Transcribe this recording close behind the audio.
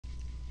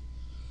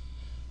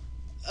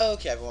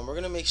Okay, everyone,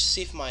 we're gonna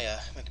see if my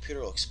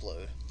computer will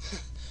explode.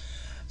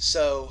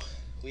 So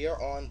we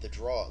are on the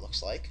draw. It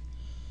looks like,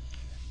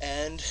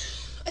 and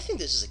I think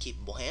this is a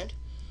keepable hand.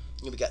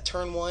 We got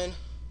turn one,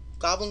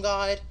 Goblin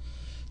Guide.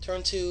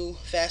 Turn two,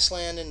 Fast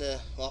Land, and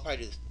well, I'll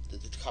probably do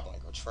the Goblin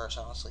Gorge first,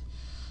 honestly.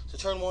 So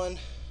turn one,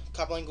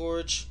 Goblin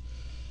Gorge,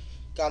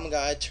 Goblin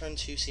Guide. Turn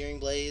two, Searing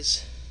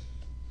Blaze.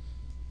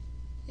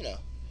 You know,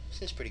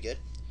 seems pretty good.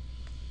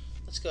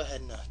 Let's go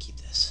ahead and keep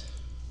this.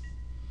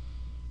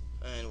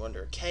 And we're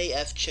under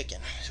KF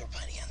Chicken, so we're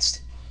playing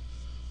against.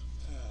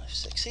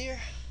 F6 here.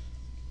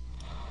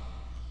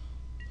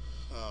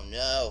 Oh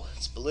no,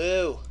 it's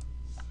blue.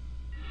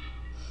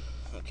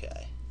 Okay.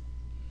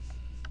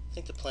 I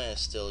think the plan is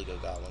still to go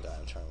Goblin Guy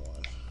on turn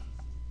one.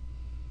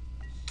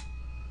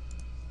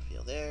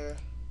 Feel there.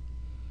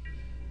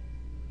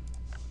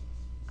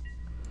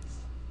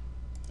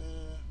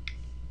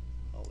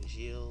 Always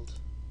yield.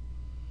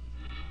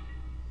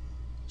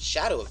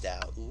 Shadow of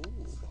Doubt. Ooh.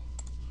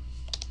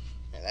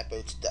 Yeah, that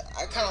boats.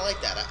 I kind of like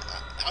that.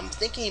 I'm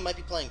thinking he might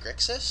be playing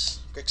Grixis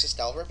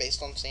Delver,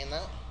 based on saying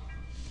that.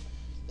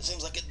 It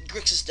seems like a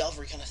Grixis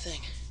Delver kind of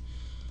thing.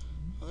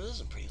 Well, those are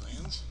some pretty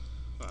lands.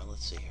 Alright,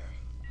 let's see here.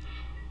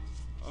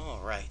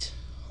 Alright.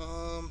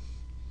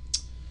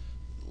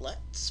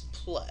 Let's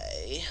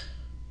play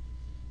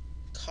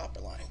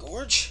Copperline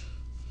Gorge.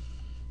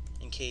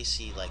 In case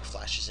he, like,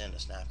 flashes in a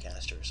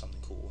Snapcaster or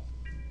something cool.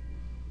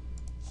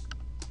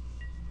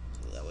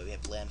 So that way we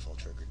have Landfall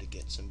Trigger to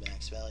get some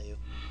max value.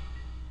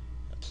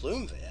 A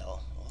Plume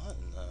Veil? What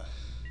in the...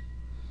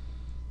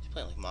 He's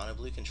playing, like, Mono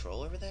Blue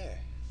Control over there.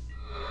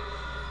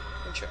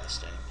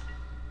 Interesting.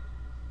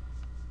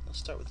 Let's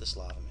start with this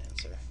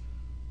Lavamancer.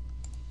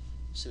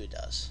 See what he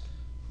does.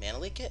 Mana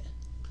Leak it?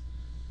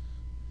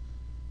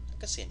 I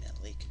can see a Mana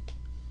Leak.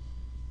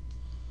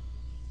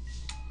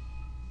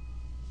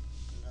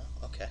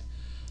 No? Okay.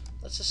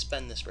 Let's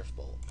suspend this Rift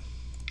Bolt.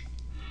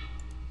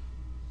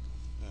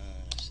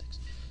 6.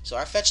 So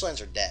our fetch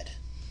lands are dead.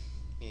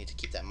 You need to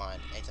keep that in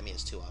mind anytime he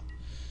has 2 up.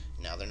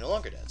 Now they're no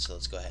longer dead, so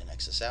let's go ahead and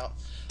X this out.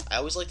 I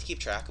always like to keep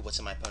track of what's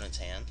in my opponent's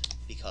hand,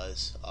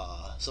 because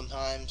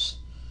sometimes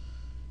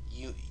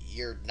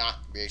you're not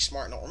very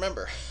smart and don't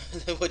remember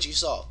what you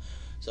saw.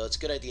 So it's a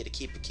good idea to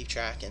keep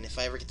track, and if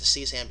I ever get to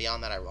see his hand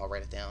beyond that, I'll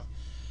write it down.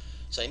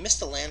 So he missed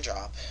the land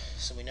drop,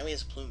 so we know he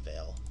has a Plume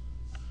Veil.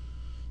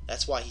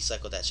 That's why he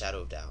cycled that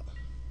Shadow of Doubt.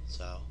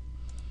 So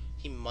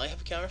he might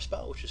have a counter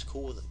spell, which is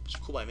cool. It's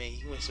cool by me.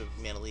 He wastes a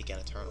Mana Leak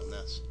and a turn on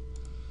this.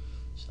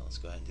 So let's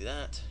go ahead and do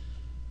that.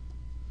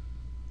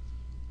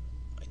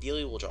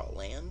 Ideally, we'll draw a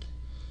land.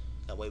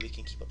 That way we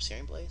can keep up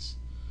Searing Blaze.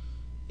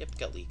 Yep,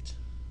 got leaked.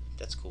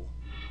 That's cool.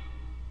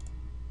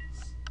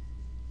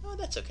 Oh,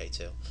 that's okay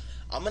too.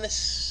 I'm gonna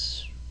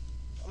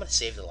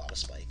save the Lava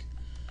Spike.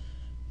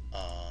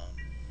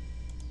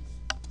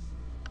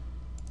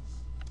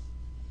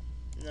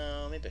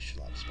 No, maybe I should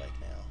Lava Spike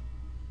now.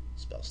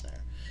 Spell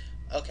Snare.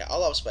 Okay, I'll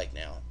Lava Spike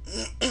now.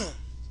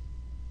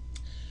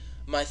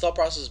 My thought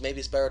process is maybe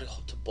it's better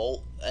to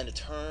bolt and to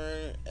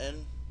turn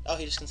and... Oh,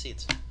 he just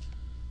concedes.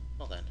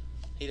 Well then.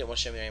 He didn't want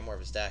to show me any more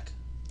of his deck.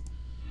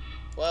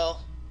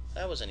 Well,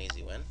 that was an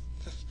easy win.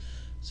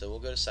 So we'll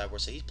go to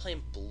sideboard. So he's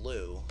playing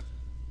blue.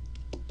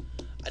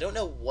 I don't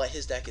know what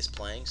his deck is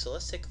playing, so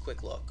let's take a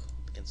quick look.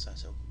 So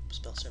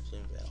Spellsnare,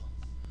 Plume Veil.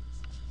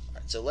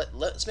 Alright, so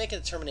let's make a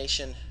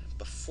determination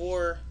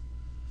before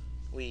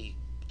we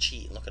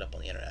cheat and look it up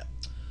on the internet.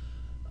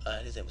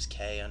 His name was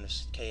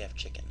KF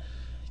Chicken.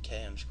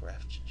 K underscore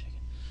F Chicken.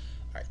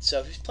 Alright, so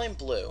if he's playing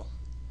blue, what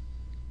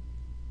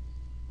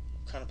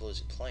kind of blue is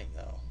he playing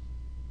though?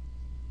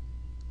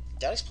 I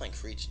doubt he's playing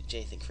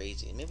anything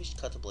crazy. Maybe we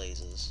should cut the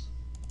blazes.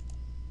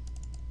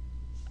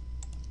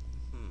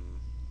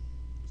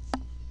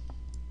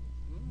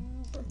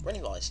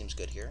 Running Volley seems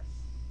good here.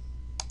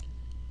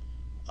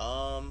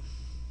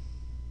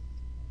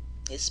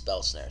 His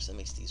Spell Snare, so that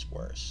makes these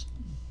worse.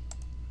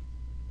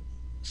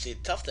 See,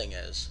 the tough thing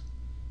is,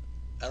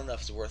 I don't know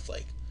if it's worth,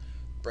 like,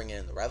 bringing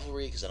in the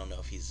Revelry, because I don't know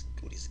if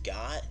what he's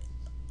got.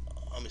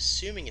 I'm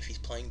assuming if he's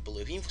playing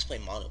blue, if he's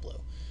playing mono blue,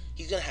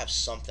 he's going to have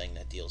something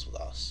that deals with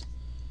us.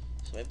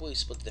 So maybe we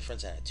split the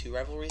difference and add 2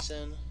 Revelries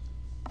in.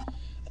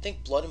 I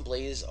think Blood and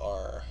Blaze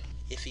are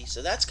iffy,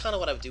 so that's kind of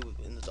what I would do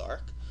in the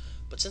dark.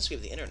 But since we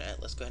have the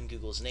internet, let's go ahead and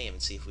Google his name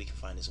and see if we can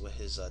find his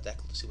deck,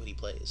 see what he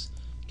plays.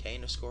 K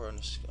underscore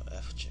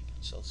F Chicken.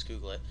 So let's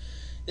Google it.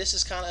 This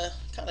is kind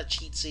of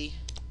cheatsy,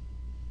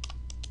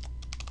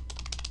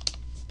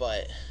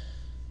 but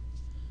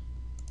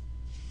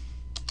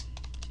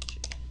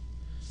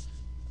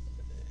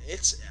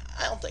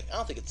I don't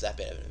think it's that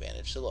bad of an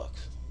advantage. So look,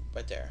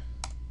 right there,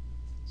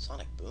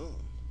 Sonic Boom.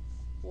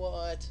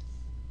 What?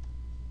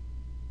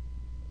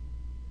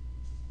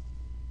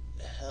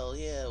 Hell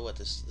yeah! What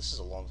this is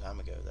a long time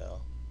ago though.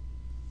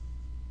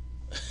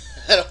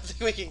 I don't think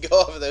we can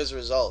go off of those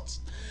results.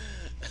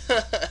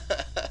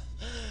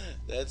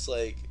 that's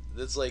like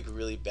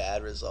really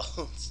bad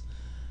results.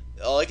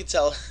 All I can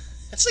tell,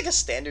 that's like a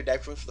standard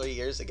deck from 3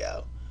 years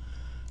ago.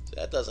 So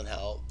that doesn't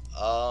help.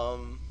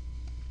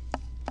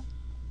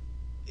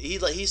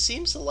 he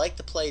seems to like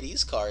to play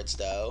these cards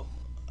though.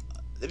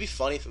 It'd be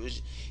funny if it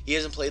was he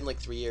hasn't played in like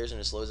 3 years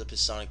and just loads up his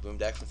Sonic Boom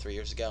deck from 3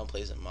 years ago and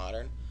plays it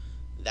modern.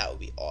 That would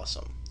be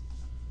awesome.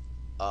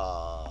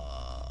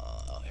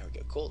 Here we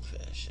go.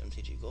 Goldfish.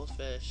 MTG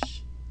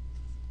Goldfish.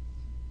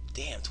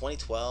 Damn,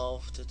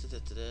 2012.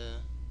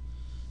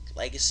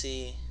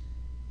 Legacy.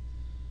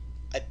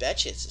 I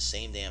bet you it's the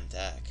same damn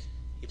deck.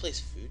 He plays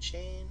Food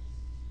Chain?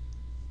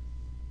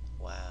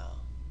 Wow.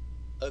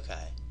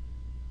 Okay.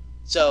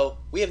 So,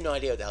 we have no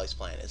idea what the hell he's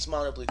playing. It's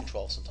mono blue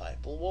control of some type.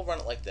 We'll run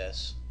it like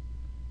this.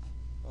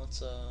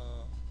 Let's,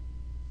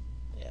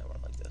 yeah, run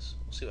it like this.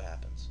 We'll see what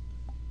happens.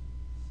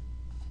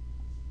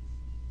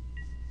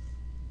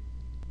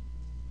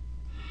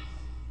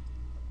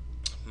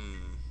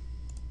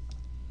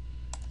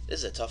 This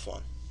is a tough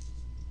one.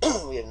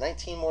 We have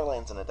 19 more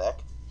lands in the deck.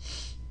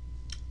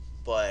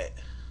 But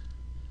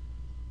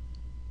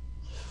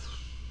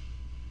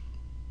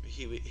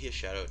he has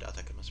shadowed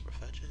Atarka Mr.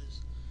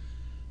 Fetches.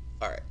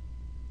 Alright.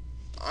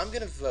 I'm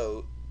going to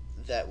vote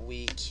that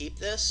we keep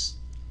this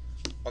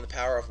on the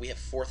power of we have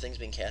 4 things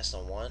being cast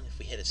on 1. If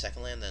we hit a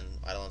second land, then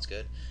Eidolon's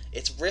good.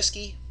 It's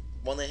risky.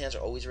 1-land hands are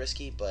always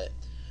risky, but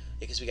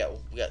because we got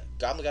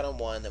Goblin God on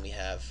 1, then we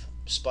have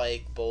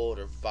Spike, Bold,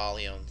 or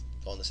Volley on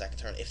the second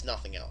turn, if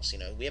nothing else. You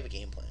know, we have a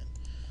game plan.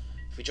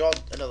 If we draw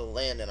another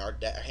land, then our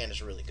hand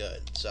is really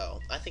good. So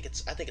I think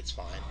it's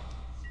fine.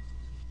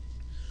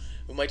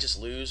 We might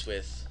just lose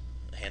with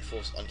a handful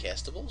of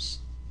uncastables,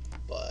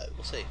 but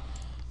we'll see.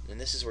 And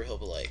this is where he'll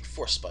be like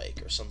Force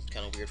Spike or some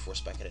kind of weird Force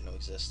Spike I didn't know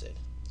existed.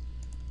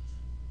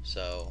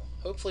 So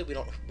hopefully we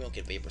don't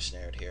get Vapor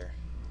Snared here,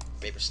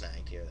 Vapor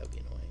Snagged here. That would be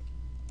annoying.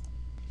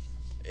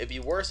 It'd be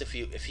worse if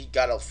he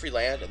got a free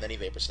land and then he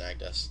Vapor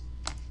Snagged us.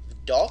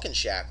 Dalkin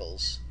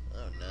Shackles.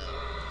 Oh no.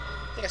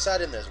 I think I saw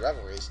it in those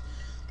Revelries.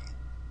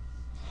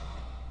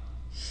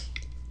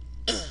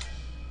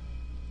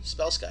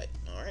 Spellskite.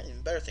 Alright,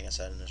 even better thing I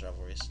said in those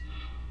Revelries.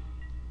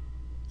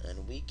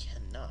 And we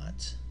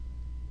cannot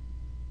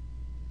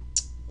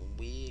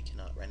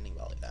Rending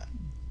Volley that,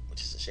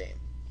 which is a shame.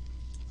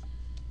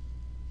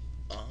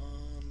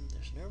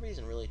 There's no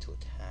reason really to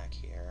attack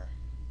here.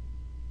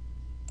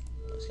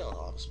 Let's get a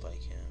Lava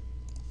Spike him.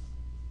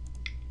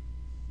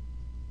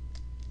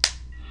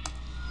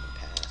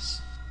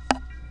 Pass.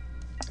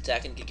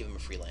 Attacking could give him a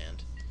free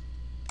land,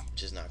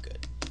 which is not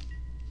good.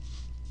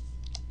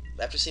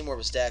 After seeing more of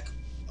his deck,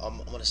 I'm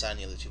going to sign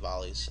the other 2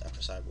 volleys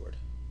after sideboard.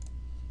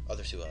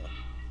 Other 2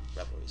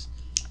 Revelries.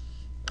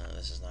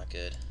 This is not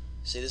good.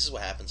 See, this is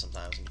what happens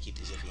sometimes when you keep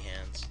these iffy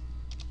hands.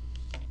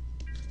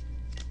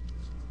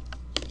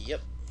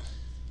 Yep.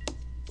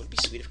 Would it be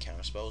sweet if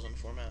counterspell was on the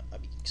format?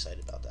 I'd be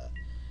excited about that.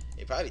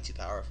 It'd probably be too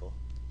powerful.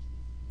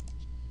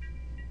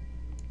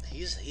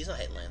 He's not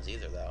hitting lands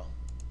either, though.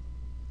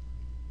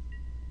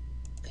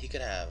 He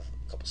could have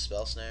a couple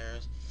spell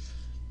snares.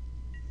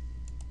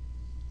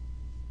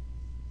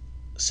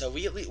 So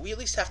we at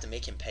least have to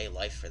make him pay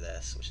life for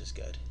this, which is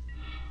good.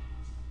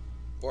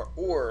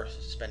 Or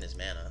spend his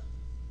mana.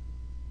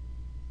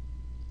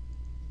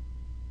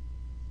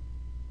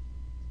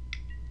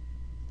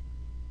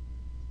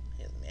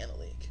 He has mana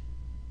leak.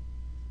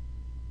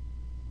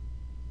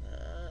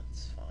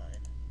 That's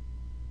fine.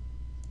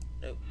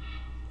 Nope.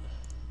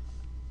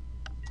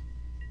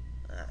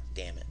 Ah,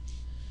 damn it.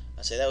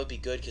 I say that would be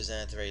good because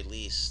then at the very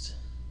least.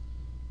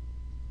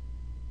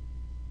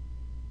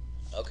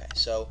 Okay,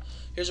 so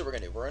here's what we're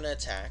gonna do. We're gonna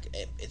attack.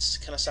 It's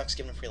kind of sucks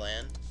giving him free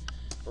land.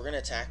 We're gonna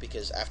attack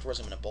because afterwards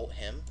I'm gonna bolt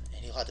him,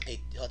 and he'll have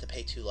to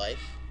pay 2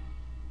 life.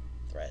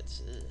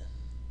 Threads. Ugh.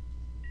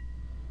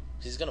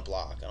 He's gonna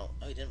block. Oh,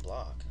 he didn't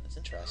block. That's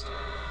interesting.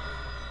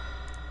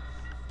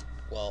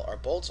 Well, our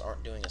bolts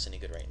aren't doing us any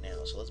good right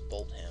now, so let's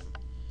bolt him.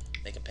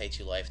 Make him pay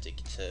 2 life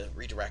to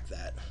redirect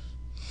that.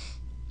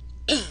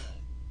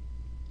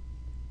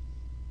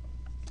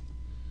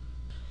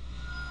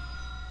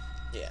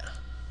 Yeah,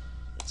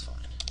 that's fine.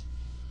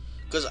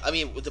 Because, I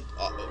mean, with the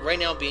right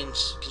now being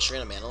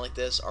constrained on mana like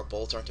this, our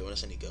bolts aren't doing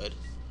us any good.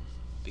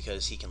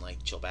 Because he can,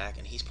 like, chill back,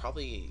 and he's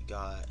probably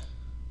got...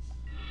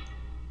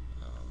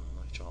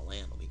 draw a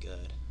land will be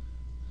good.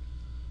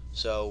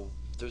 So,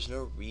 there's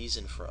no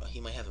reason for... He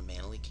might have a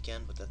mana leak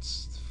again, but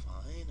that's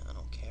fine. I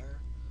don't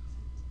care.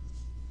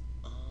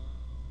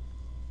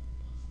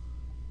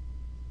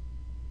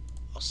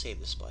 I'll save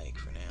the spike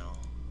for now.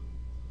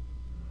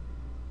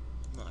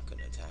 I'm not going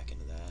to attack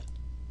into that.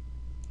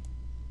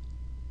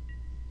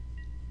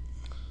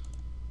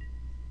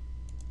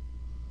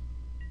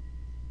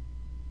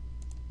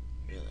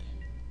 Really?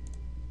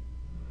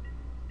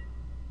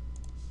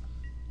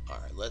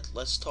 Alright,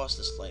 let's toss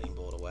this lightning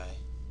bolt away.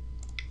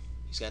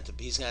 He's gonna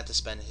have to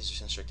spend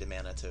his restricted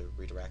mana to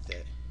redirect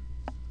it.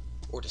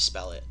 Or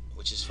dispel it,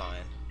 which is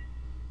fine.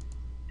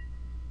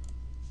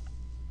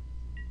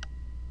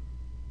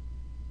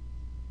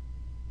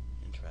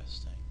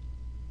 Interesting.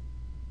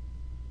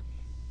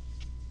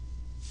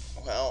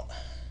 Well,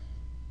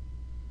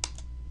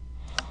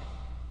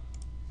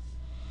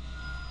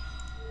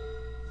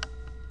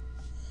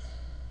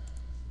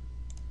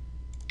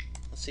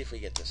 let's see if we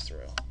get this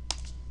through.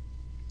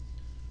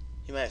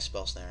 He might have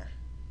Spell Snare.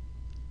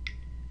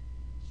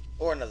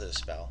 Or another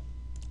Dispel.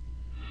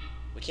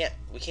 We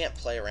can't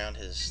play around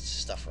his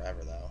stuff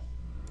forever though.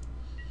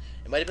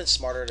 It might have been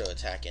smarter to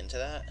attack into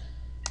that.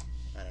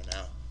 I don't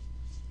know.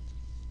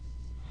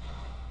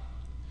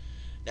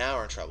 Now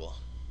we're in trouble.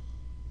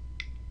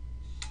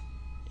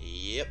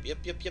 Yep.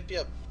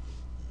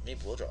 Maybe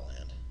we'll draw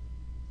land.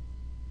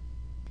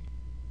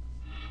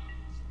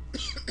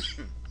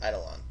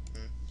 Eidolon.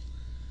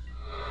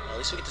 Well, at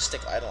least we get to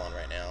stick Eidolon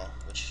right now,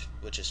 which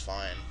is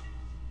fine.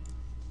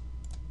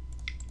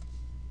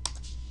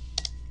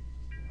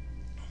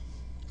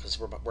 Because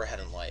we're ahead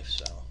in life,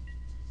 so.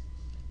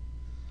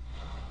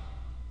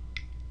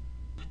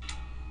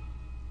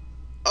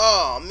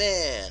 Oh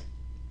man!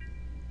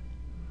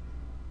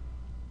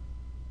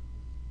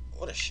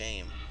 What a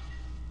shame.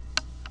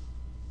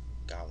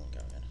 Goblin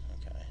going.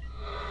 Okay.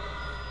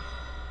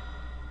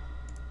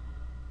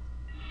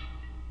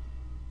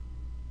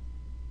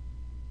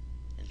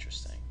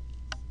 Interesting.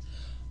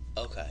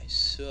 Okay,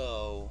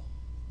 so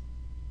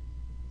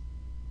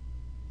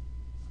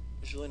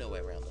there's really no way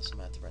around this. I'm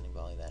gonna have to running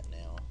volley that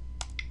now,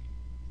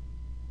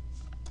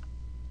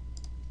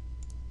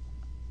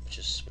 which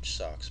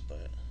sucks,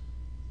 but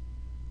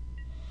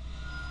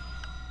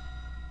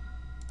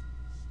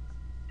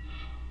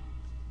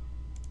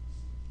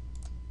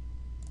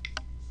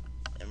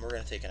and we're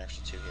gonna take an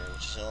extra 2 here,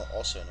 which is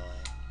also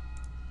annoying.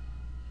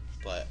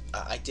 But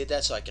I did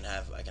that so I can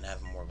have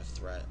more of a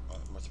threat,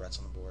 more threats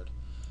on the board.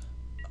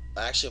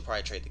 Actually, I'll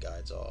probably trade the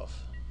guides off,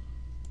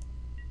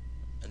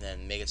 and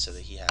then make it so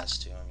that he has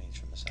to. I'm gonna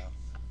trim this out.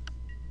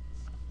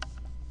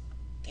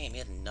 Damn, he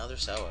had another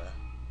sour.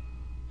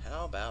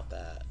 How about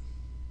that?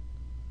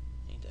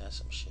 Need to have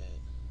some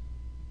shit.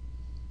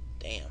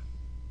 Damn.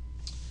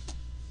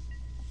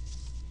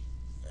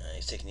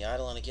 He's taking the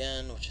Eidolon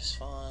again, which is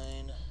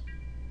fine.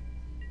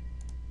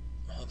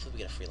 Hopefully we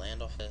get a free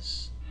land off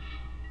this.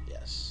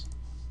 Yes.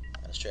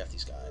 Let's draft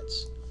these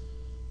guides.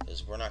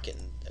 Because we're not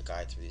getting a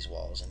guide through these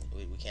walls, and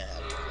we can't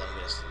have them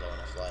get us to low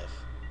enough life.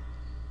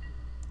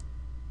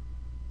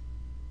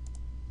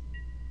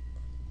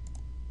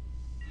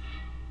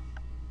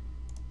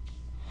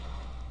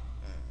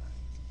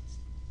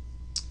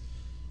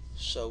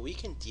 So we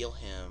can deal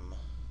him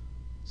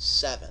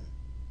 7.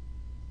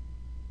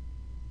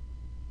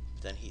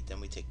 Then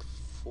we take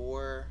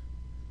 4.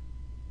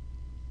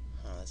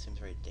 Oh, that seems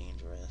very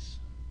dangerous.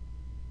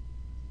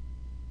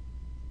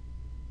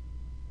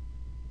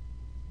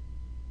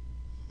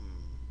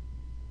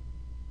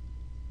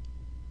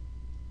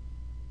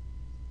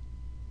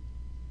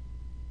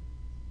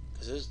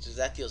 Because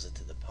that deals it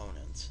to the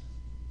opponent.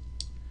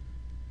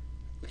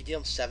 We can deal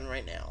him 7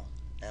 right now.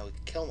 Now we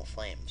can kill him with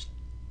flames.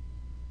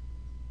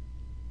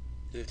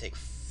 We would take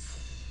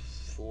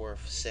 4,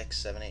 6,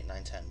 7, 8,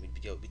 9, 10.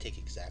 We'd take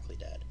exactly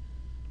dead.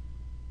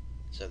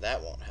 So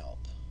that won't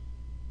help.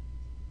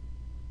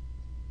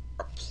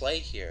 Our play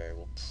here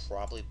will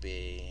probably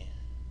be...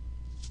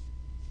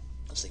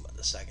 Let's think about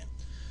this a second.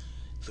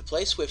 If we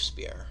play Swift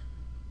Spear,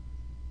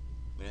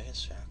 we don't have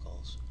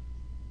Shackles.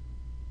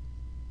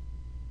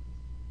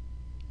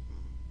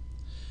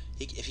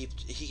 If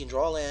he can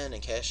draw land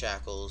and cast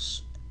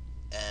Shackles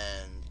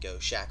and go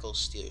Shackles,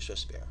 steal your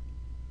Swift Spear.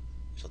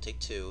 He'll take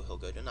 2, he'll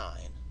go to 9.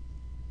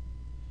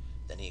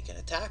 Then he can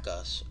attack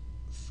us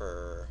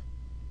for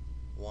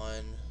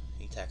 1,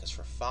 he can attack us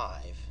for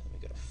 5, then we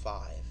go to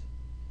 5.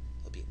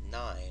 He'll be at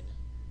 9.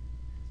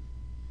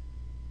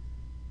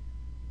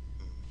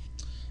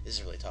 This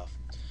is really tough.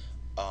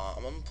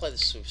 I'm going to play the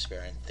Swift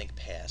Spear and think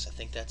pass. I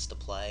think that's the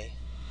play.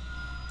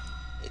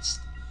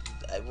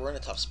 We're in a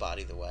tough spot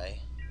either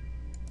way.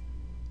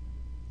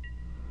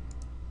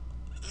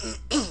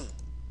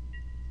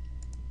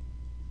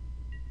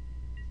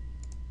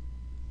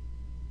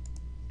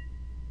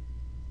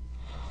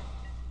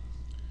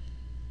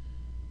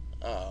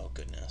 Oh,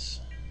 goodness.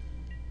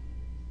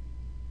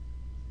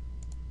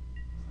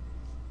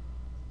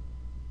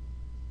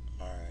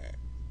 Alright.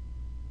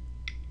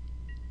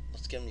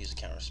 Let's get him to use a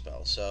counter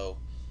spell. So,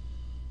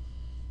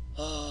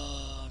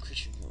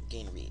 creature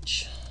gain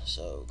reach.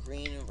 So,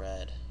 green and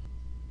red.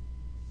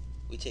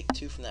 We take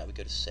 2 from that, we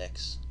go to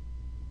 6.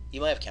 He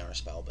might have counter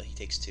spell, but he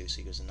takes 2, so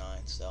he goes to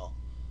 9 still.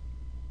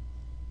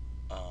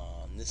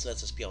 This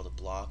lets us be able to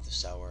block the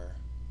sour.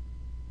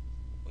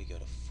 We go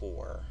to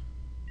 4.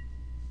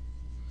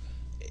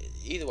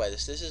 Either way,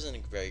 this isn't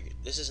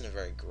a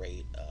very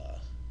great.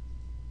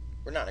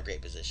 We're not in a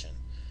great position.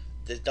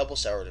 The double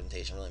sour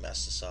temptation really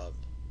messed us up.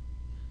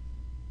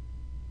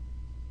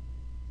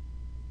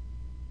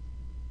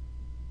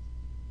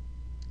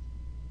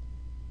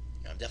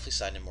 I'm definitely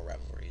siding in more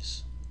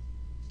revelries.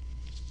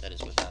 That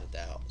is without a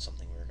doubt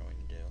something we're going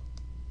to do.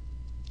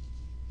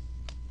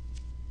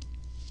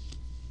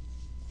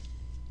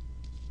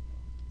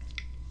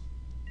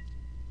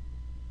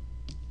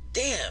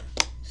 Damn!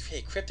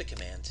 Hey, cryptic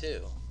command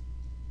too.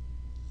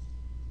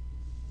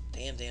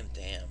 Damn.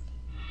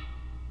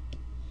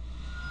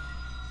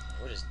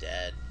 We're just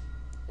dead.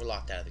 We're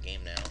locked out of the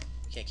game now.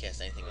 We can't cast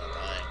anything without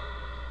dying.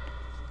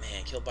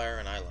 Man, killed by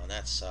an Eidolon,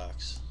 that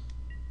sucks.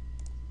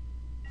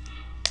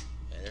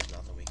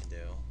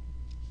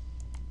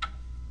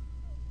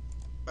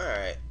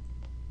 Alright.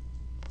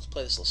 Let's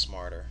play this a little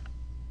smarter.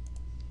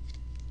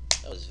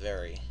 That was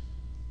very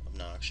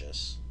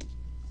obnoxious.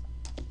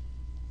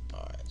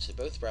 Alright, so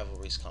both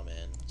rivalries come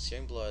in.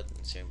 Searing Blood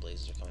and Searing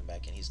Blazes are coming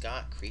back in. He's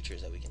got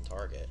creatures that we can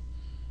target.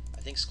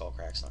 I think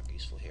Skullcrack's not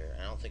useful here.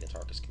 And I don't think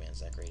Atarka's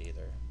command's that great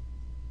either.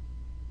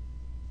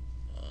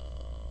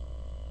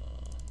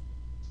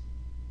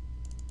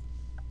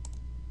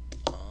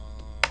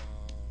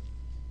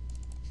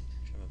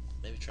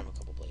 Maybe trim a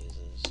couple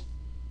Blazes.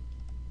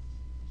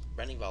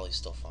 Rending Volley's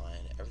still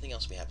fine. Everything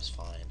else we have is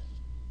fine.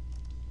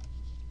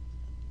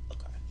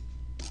 Okay.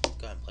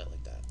 Go ahead and play it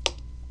like that.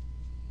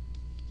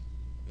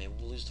 Maybe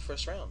we'll lose the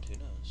first round. Who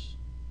knows?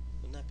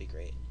 Wouldn't that be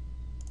great?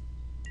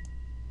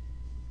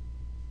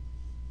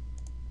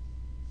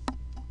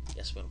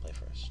 Yes, we want to play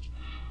first.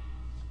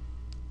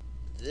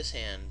 This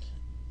hand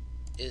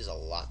is a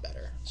lot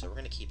better, so we're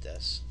going to keep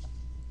this.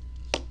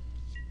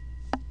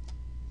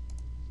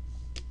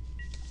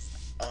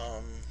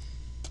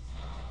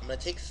 I'm going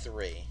to take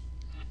 3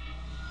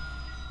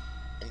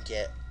 and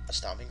get a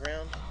Stomping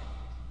Ground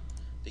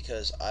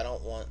because I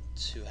don't want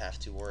to have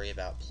to worry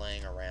about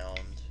playing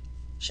around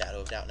Shadow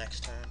of Doubt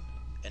next turn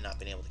and not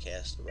being able to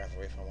cast the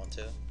Revelry if I want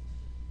to.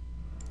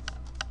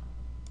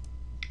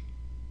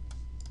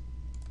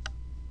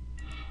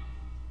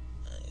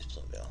 Use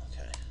Plumeveil,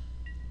 okay.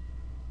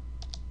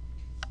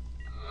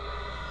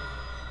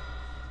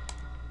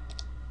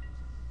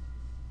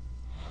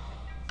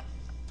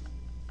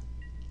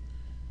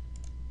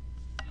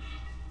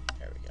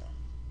 There we go.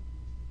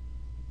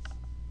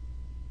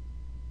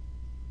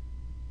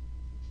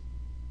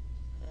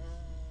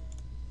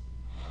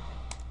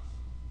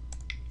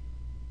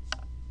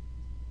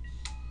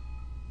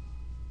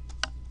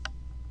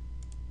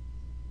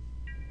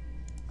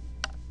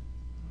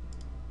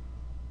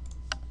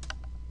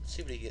 Let's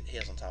see what he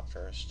has on top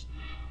first.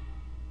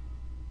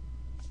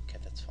 Okay,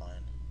 that's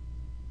fine.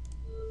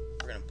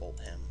 We're gonna bolt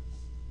him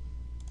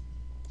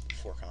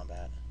before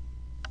combat.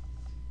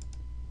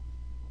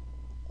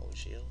 Holy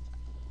shield.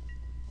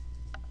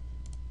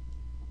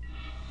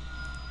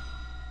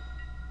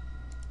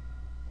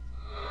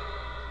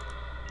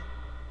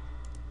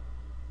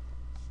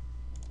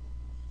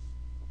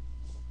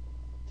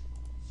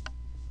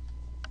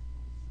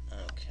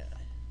 Okay.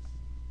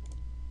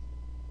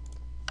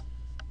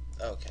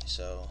 Okay,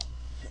 so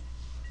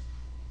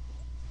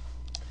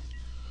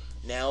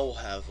now we'll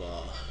have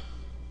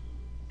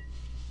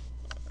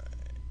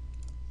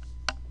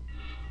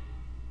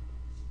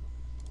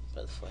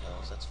by the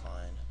foothills, that's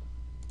fine.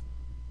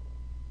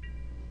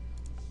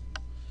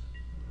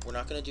 We're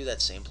not going to do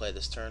that same play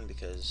this turn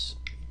because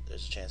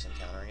there's a chance of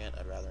countering it.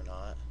 I'd rather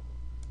not.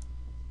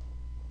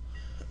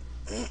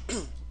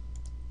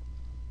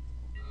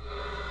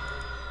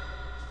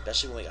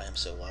 Especially when we got him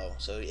so low.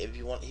 So if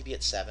you want, he'd be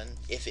at 7.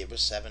 If it was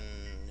 7,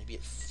 he'd be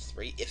at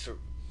 3. If it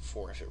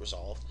 4, if it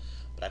resolved.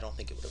 But I don't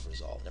think it would have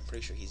resolved. I'm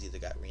pretty sure he's either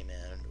got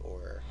Remand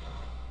or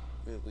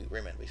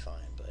Remand would be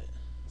fine. But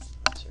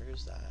so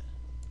here's that.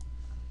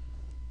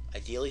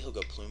 Ideally, he'll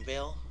go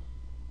Plumeveil.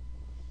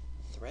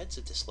 Threads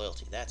of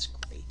Disloyalty. That's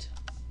great.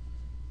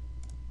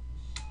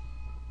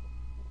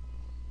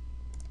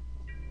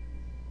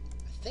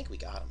 I think we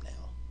got him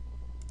now.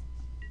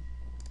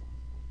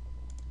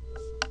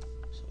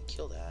 So we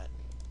kill that.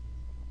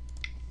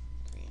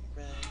 Green,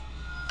 red.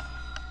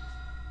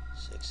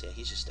 6. Yeah,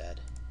 he's just dead.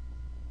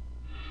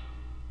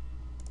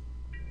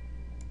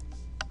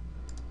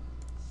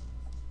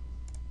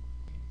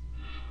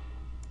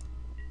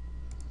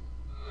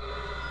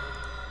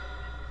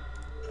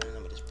 And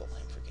then we just bolt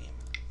him for game.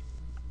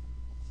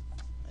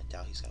 I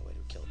doubt he's got a way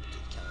to kill it to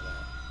counter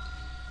that.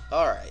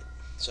 Alright,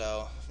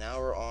 so now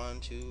we're on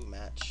to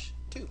match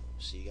 2.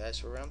 See you guys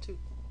for round 2.